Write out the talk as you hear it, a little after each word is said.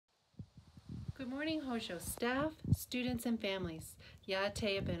Good morning, Hojo staff, students, and families. Ya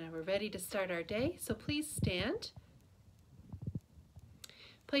Teabina, we're ready to start our day, so please stand.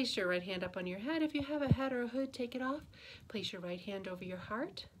 Place your right hand up on your head. If you have a hat or a hood, take it off. Place your right hand over your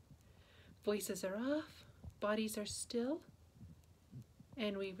heart. Voices are off, bodies are still,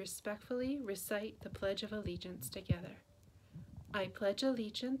 and we respectfully recite the Pledge of Allegiance together. I pledge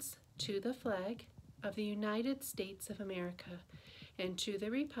allegiance to the flag of the United States of America and to the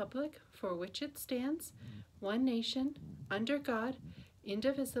republic for which it stands, one nation, under God,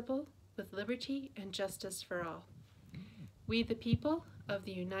 indivisible, with liberty and justice for all. We, the people of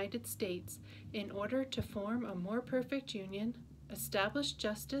the United States, in order to form a more perfect union, establish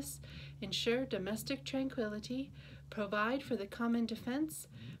justice, ensure domestic tranquility, provide for the common defense,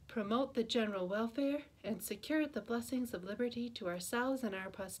 promote the general welfare, and secure the blessings of liberty to ourselves and our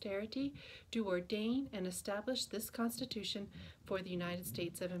posterity, do ordain and establish this Constitution for the United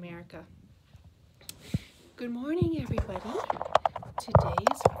States of America. Good morning, everybody.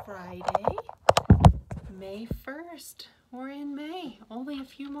 Today's Friday, May 1st. We're in May. Only a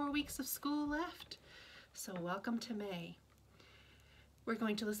few more weeks of school left. So welcome to May. We're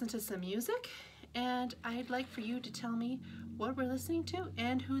going to listen to some music, and I'd like for you to tell me what we're listening to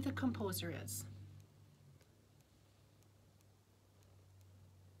and who the composer is.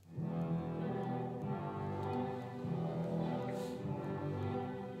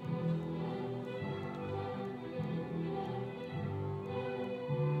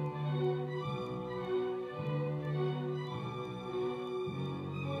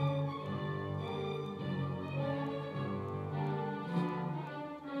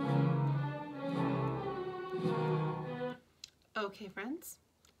 Okay, friends,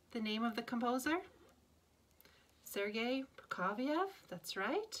 the name of the composer? Sergei Prokofiev, that's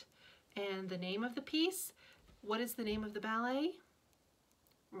right. And the name of the piece? What is the name of the ballet?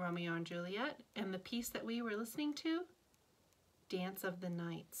 Romeo and Juliet. And the piece that we were listening to? Dance of the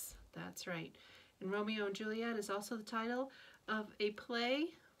Knights, that's right. And Romeo and Juliet is also the title of a play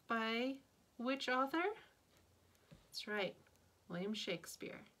by which author? That's right, William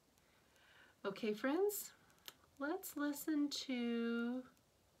Shakespeare. Okay, friends, let's listen to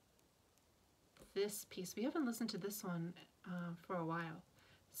this piece. We haven't listened to this one for a while,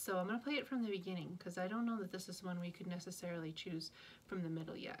 so I'm going to play it from the beginning because I don't know that this is one we could necessarily choose from the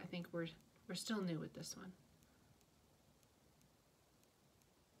middle yet. I think we're still new with this one.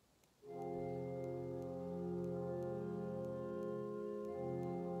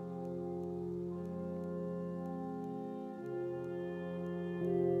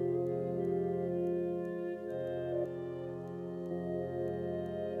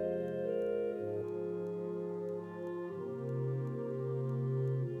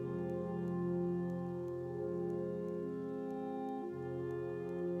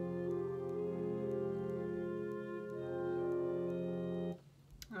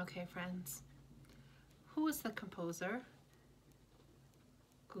 Okay, friends, who is the composer?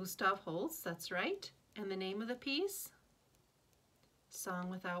 Gustav Holst, that's right. And the name of the piece? Song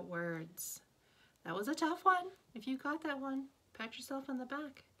Without Words. That was a tough one. If you got that one, pat yourself on the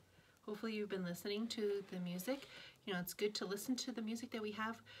back. Hopefully you've been listening to the music. You know, it's good to listen to the music that we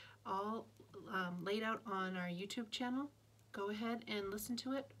have all laid out on our YouTube channel. Go ahead and listen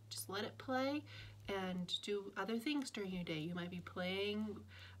to it. Just let it play and do other things during your day. You might be playing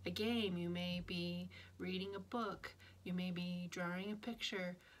a game, you may be reading a book, you may be drawing a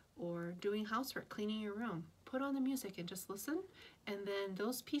picture or doing housework, cleaning your room. Put on the music and just listen, and then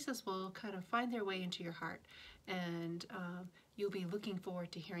those pieces will kind of find their way into your heart, and you'll be looking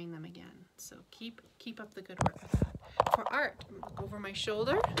forward to hearing them again. So keep up the good work with that. For art, look over my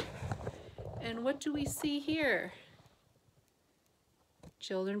shoulder, and what do we see here?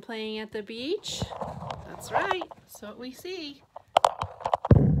 Children playing at the beach. That's right, that's what we see.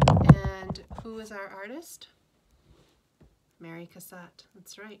 And who is our artist? Mary Cassatt,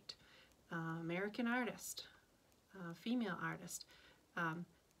 that's right. American artist, female artist.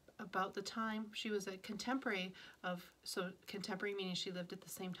 About the time, she was a contemporary of, so contemporary meaning she lived at the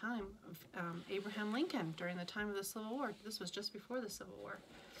same time of Abraham Lincoln during the time of the Civil War. This was just before the Civil War.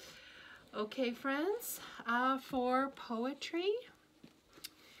 Okay, friends, for poetry,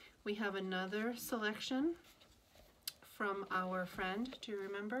 we have another selection from our friend, do you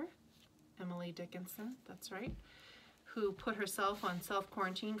remember? Emily Dickinson, that's right, who put herself on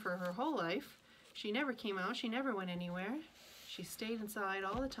self-quarantine for her whole life. She never came out, she never went anywhere. She stayed inside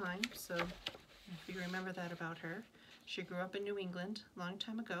all the time, so if you remember that about her. She grew up in New England a long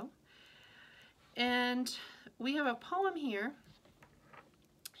time ago. And we have a poem here,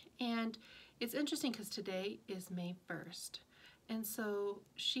 and it's interesting because today is May 1st. And so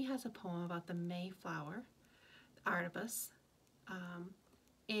she has a poem about the Mayflower, Artibus,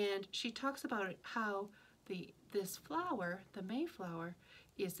 and she talks about how this flower, the Mayflower,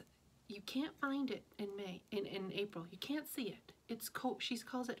 is, you can't find it in April. You can't see it. She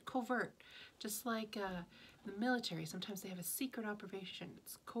calls it covert, just like the military. Sometimes they have a secret operation.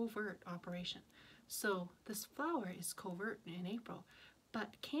 It's covert operation. So this flower is covert in April,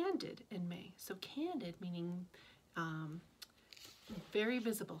 but candid in May. So candid meaning very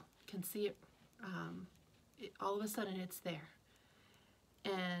visible. You can see it, all of a sudden it's there.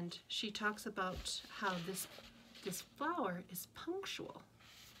 And she talks about how this flower is punctual,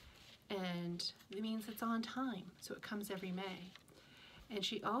 and it means it's on time, so it comes every May. And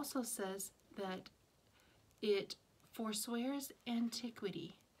she also says that it forswears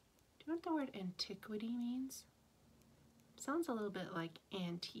antiquity. Do you know what the word antiquity means? Sounds a little bit like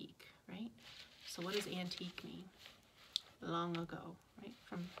antique, right? So what does antique mean? Long ago, right?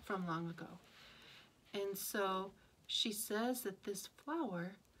 From long ago. And so she says that this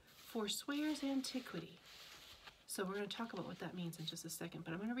flower forswears antiquity. So we're going to talk about what that means in just a second,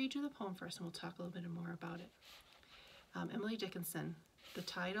 but I'm going to read you the poem first and we'll talk a little bit more about it. Emily Dickinson. The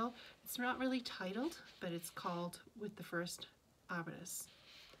title, it's not really titled, but it's called With the First Arbutus.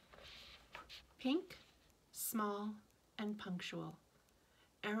 Pink, small, and punctual,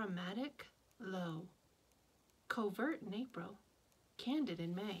 aromatic, low, covert in April, candid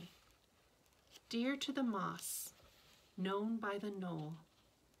in May, dear to the moss, known by the knoll,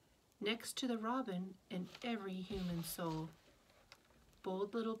 next to the robin and every human soul.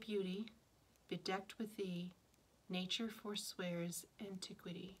 Bold little beauty, bedecked with thee, nature forswears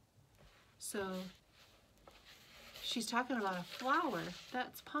antiquity. So she's talking about a flower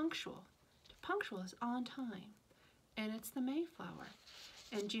that's punctual. Punctual is on time, and it's the Mayflower.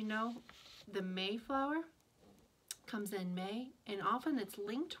 And you know, the Mayflower comes in May, and often it's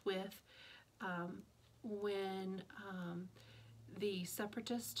linked with when the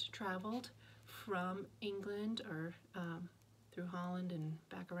separatists traveled from England or through Holland and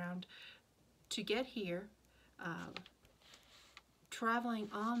back around to get here, traveling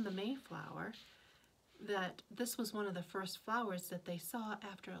on the Mayflower, that this was one of the first flowers that they saw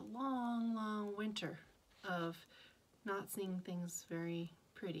after a long, long winter of not seeing things very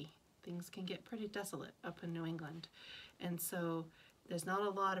pretty. Things can get pretty desolate up in New England. And so there's not a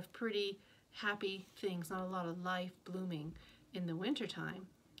lot of pretty, happy things, not a lot of life blooming in the wintertime.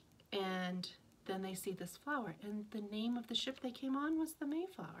 And then they see this flower, and the name of the ship they came on was the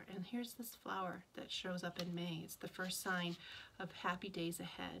Mayflower. And here's this flower that shows up in May. It's the first sign of happy days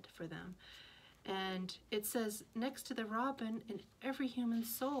ahead for them. And it says, next to the robin in every human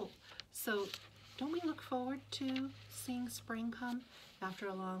soul. So don't we look forward to seeing spring come after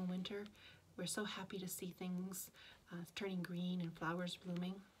a long winter? We're so happy to see things turning green and flowers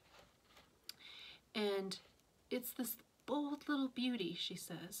blooming. And it's this bold little beauty, she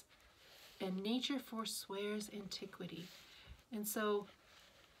says, and nature forswears antiquity. And so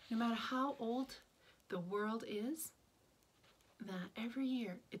no matter how old the world is, that every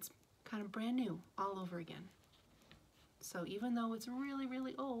year it's kind of brand new all over again. So even though it's really,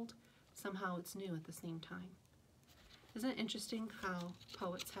 really old, somehow it's new at the same time. Isn't it interesting how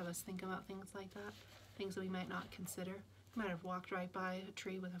poets have us think about things like that? Things that we might not consider. We might have walked right by a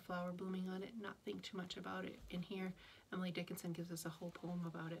tree with a flower blooming on it and not think too much about it. And here, Emily Dickinson gives us a whole poem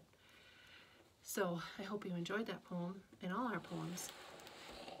about it. So I hope you enjoyed that poem and all our poems.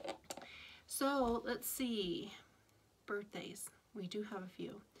 So let's see, birthdays. We do have a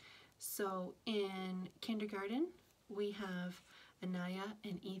few. So in kindergarten, we have Anaya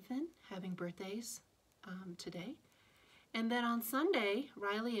and Ethan having birthdays today. And then on Sunday,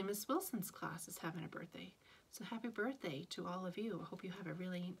 Riley and Miss Wilson's class is having a birthday. So happy birthday to all of you. I hope you have a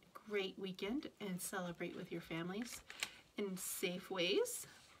really great weekend and celebrate with your families in safe ways.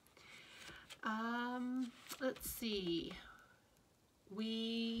 Let's see.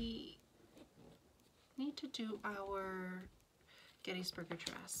 We need to do our Gettysburg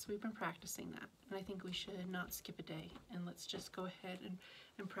Address. We've been practicing that, and I think we should not skip a day, and let's just go ahead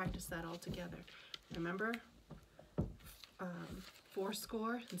and practice that all together. Remember,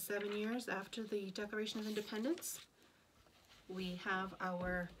 407 years after the Declaration of Independence, we have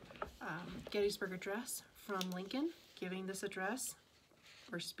our Gettysburg Address from Lincoln giving this address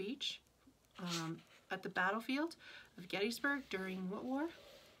or speech at the battlefield of Gettysburg during what war?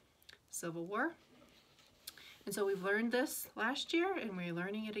 Civil War. And so we've learned this last year, and we're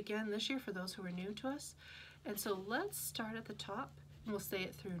learning it again this year for those who are new to us. And so let's start at the top, and we'll say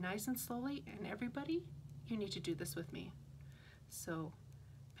it through nice and slowly, and everybody, you need to do this with me. So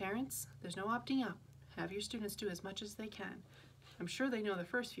parents, there's no opting out. Have your students do as much as they can. I'm sure they know the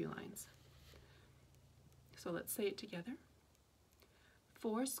first few lines. So let's say it together.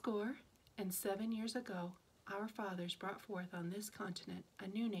 fourscore and 7 years ago, our fathers brought forth on this continent a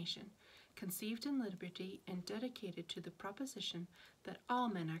new nation, conceived in liberty and dedicated to the proposition that all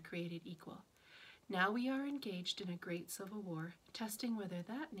men are created equal. Now we are engaged in a great civil war, testing whether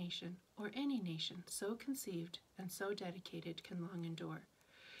that nation, or any nation so conceived and so dedicated, can long endure.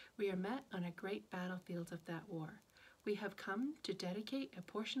 We are met on a great battlefield of that war. We have come to dedicate a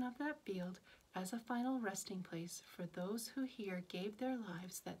portion of that field as a final resting place for those who here gave their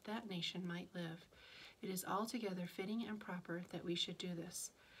lives that that nation might live. It is altogether fitting and proper that we should do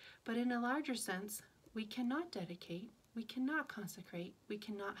this. But in a larger sense, we cannot dedicate, we cannot consecrate, we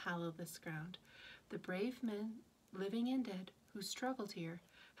cannot hallow this ground. The brave men, living and dead, who struggled here,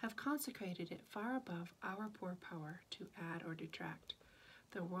 have consecrated it far above our poor power to add or detract.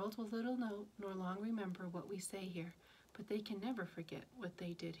 The world will little know nor long remember what we say here, but they can never forget what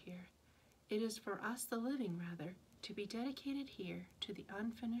they did here. It is for us, the living rather, to be dedicated here to the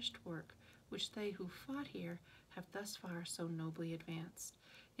unfinished work which they who fought here have thus far so nobly advanced.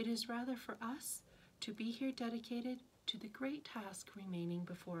 It is rather for us to be here dedicated to the great task remaining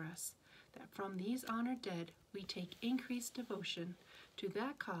before us, that from these honored dead we take increased devotion to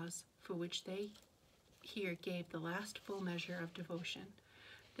that cause for which they here gave the last full measure of devotion,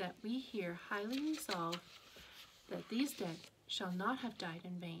 that we here highly resolve that these dead shall not have died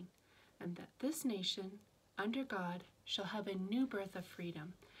in vain, and that this nation, under God, shall have a new birth of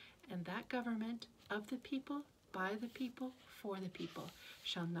freedom, and that government of the people, by the people, for the people,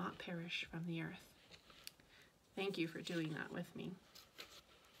 shall not perish from the earth. Thank you for doing that with me,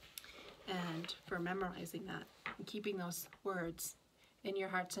 and for memorizing that, and keeping those words in your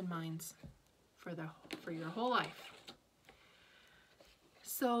hearts and minds for your whole life.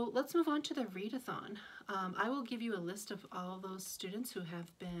 So let's move on to the readathon. I will give you a list of all those students who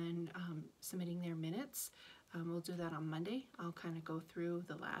have been submitting their minutes. We'll do that on Monday. I'll kind of go through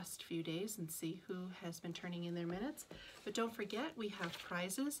the last few days and see who has been turning in their minutes. But don't forget, we have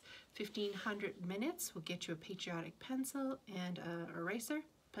prizes. 1,500 minutes will get you a patriotic pencil and an eraser.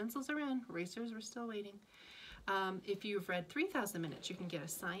 Pencils are in, erasers we're still waiting. If you've read 3,000 minutes, you can get a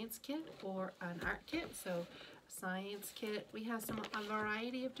science kit or an art kit. So science kit, we have a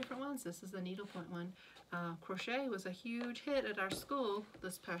variety of different ones. This is the needlepoint one. Crochet was a huge hit at our school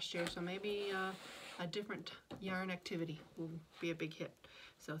this past year, so maybe a different yarn activity will be a big hit.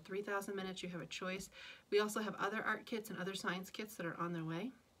 So 3,000 minutes, you have a choice. We also have other art kits and other science kits that are on their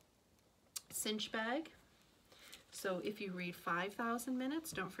way. Cinch bag. So if you read 5,000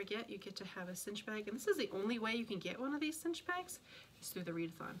 minutes, don't forget you get to have a cinch bag. And this is the only way you can get one of these cinch bags is through the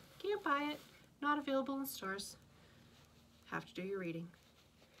readathon. Can't buy it, not available in stores. Have to do your reading.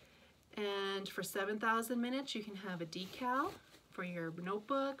 And for 7,000 minutes, you can have a decal for your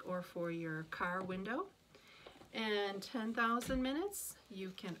notebook or for your car window. And 10,000 minutes,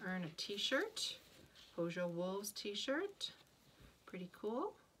 you can earn a t-shirt, Hojo Wolves t-shirt. Pretty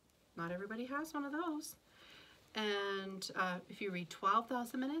cool. Not everybody has one of those. And if you read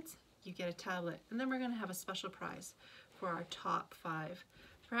 12,000 minutes, you get a tablet. And then we're going to have a special prize for our top 5,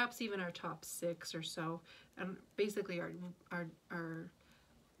 perhaps even our top 6 or so. And basically our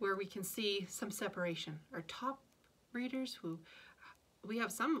where we can see some separation. Our top readers we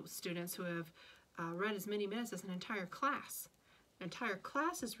have some students who have read as many minutes as an entire class. An entire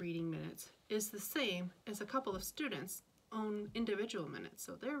class's reading minutes is the same as a couple of students' own individual minutes.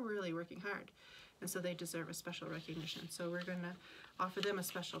 So they're really working hard. And so they deserve a special recognition. So we're going to offer them a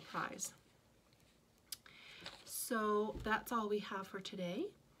special prize. So that's all we have for today.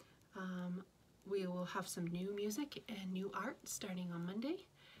 We will have some new music and new art starting on Monday,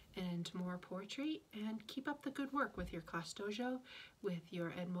 and more poetry, and keep up the good work with your Class Dojo, with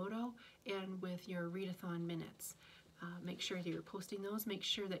your Edmodo, and with your readathon minutes. Make sure that you're posting those. Make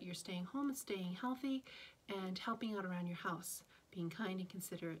sure that you're staying home and staying healthy and helping out around your house, being kind and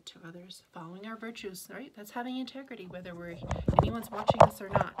considerate to others, following our virtues, right? That's having integrity, whether anyone's watching us or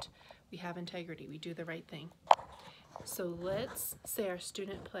not. We have integrity. We do the right thing. So let's say our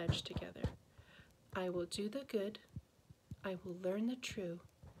student pledge together. I will do the good, I will learn the true,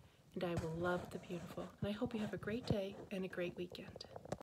 and I will love the beautiful. And I hope you have a great day and a great weekend.